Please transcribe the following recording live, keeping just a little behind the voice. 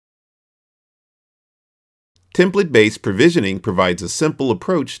Template-based provisioning provides a simple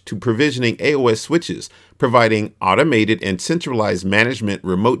approach to provisioning AOS switches, providing automated and centralized management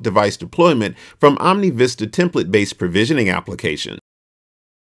remote device deployment from OmniVista template-based provisioning application.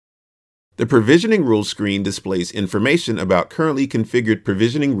 The provisioning rules screen displays information about currently configured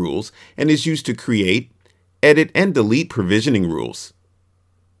provisioning rules and is used to create, edit, and delete provisioning rules.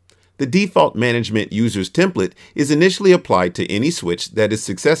 The default management user's template is initially applied to any switch that is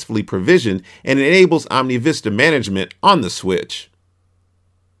successfully provisioned and enables OmniVista management on the switch.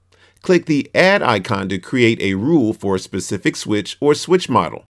 Click the Add icon to create a rule for a specific switch or switch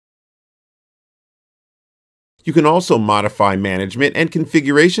model. You can also modify management and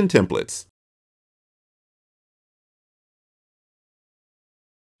configuration templates.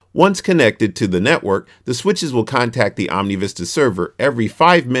 Once connected to the network, the switches will contact the OmniVista server every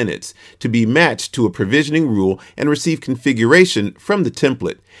 5 minutes to be matched to a provisioning rule and receive configuration from the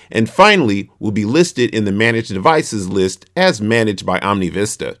template, and finally will be listed in the Managed Devices list as managed by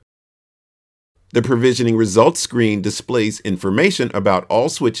OmniVista. The provisioning results screen displays information about all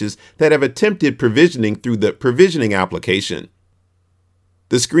switches that have attempted provisioning through the provisioning application.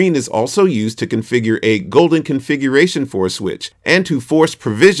 The screen is also used to configure a golden configuration for a switch and to force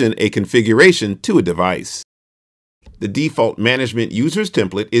provision a configuration to a device. The default management user's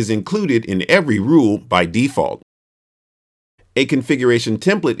template is included in every rule by default. A configuration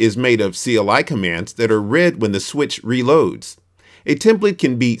template is made of CLI commands that are read when the switch reloads. A template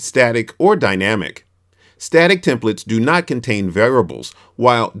can be static or dynamic. Static templates do not contain variables,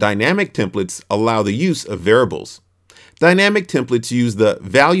 while dynamic templates allow the use of variables. Dynamic templates use the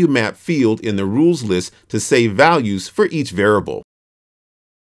value map field in the rules list to save values for each variable.